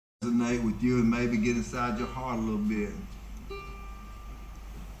resonate with you and maybe get inside your heart a little bit.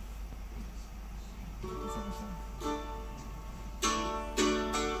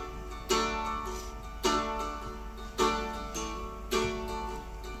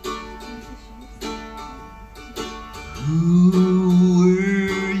 Who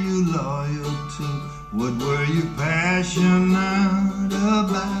were you loyal to? What were you passionate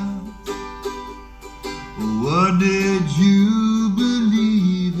about? What did you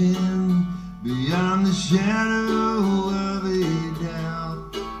believe in beyond the shadow of a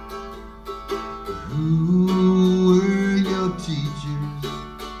doubt? Who were your teachers?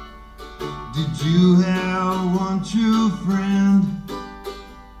 Did you have one true friend?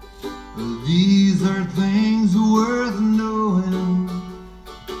 These are things worth knowing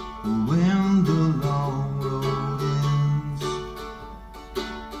when the long road ends.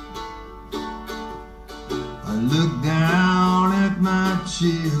 I look down at my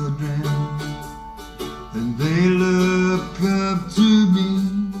children and they look up to me.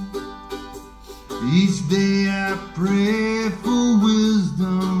 Each day I pray for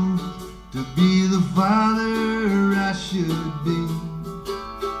wisdom to be the father I should be.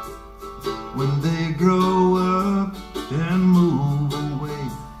 When they grow up and move away,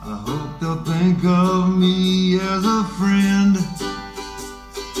 I hope they'll think of me as a friend.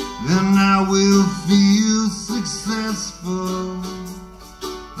 Then I will feel successful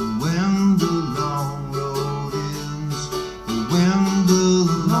when the long road ends. When the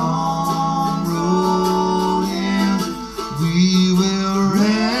long road ends, we will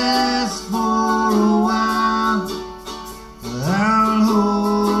rest for a while. I'll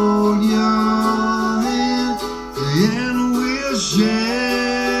hold your hand and we'll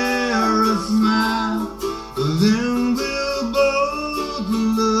share a smile. Then we'll both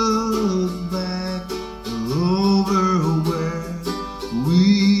look back over where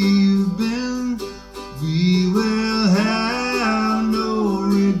we've been. We will have no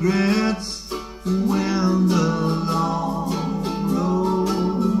regrets when the long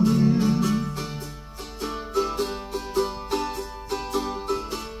road ends.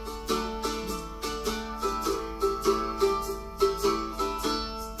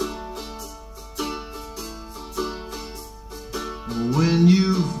 When you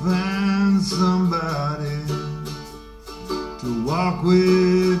find somebody to walk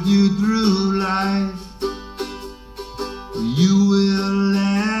with you through life, you will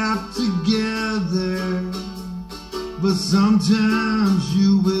laugh together, but sometimes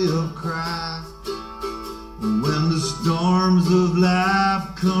you will cry. When the storms of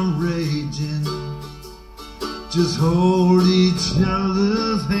life come raging, just hold each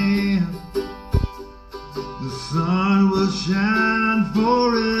other's hand. The sun will shine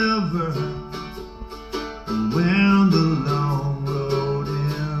forever when the long road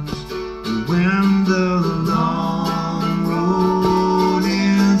ends. When the long road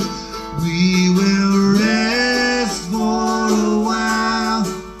ends, we will rest for a while.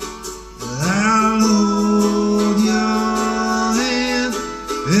 I'll hold your hand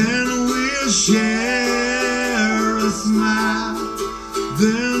and we'll share a smile.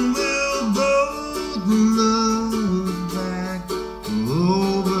 Then we'll both look back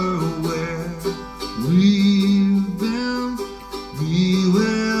over where we've been. We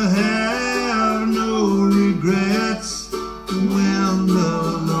will have no regrets when the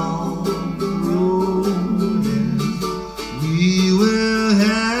long road ends. We will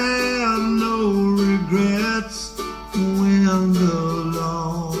have no regrets when the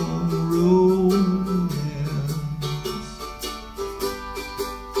long road ends.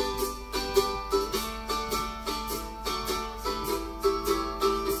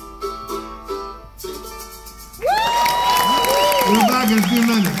 We're back in a few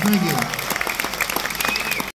minutes. Thank you.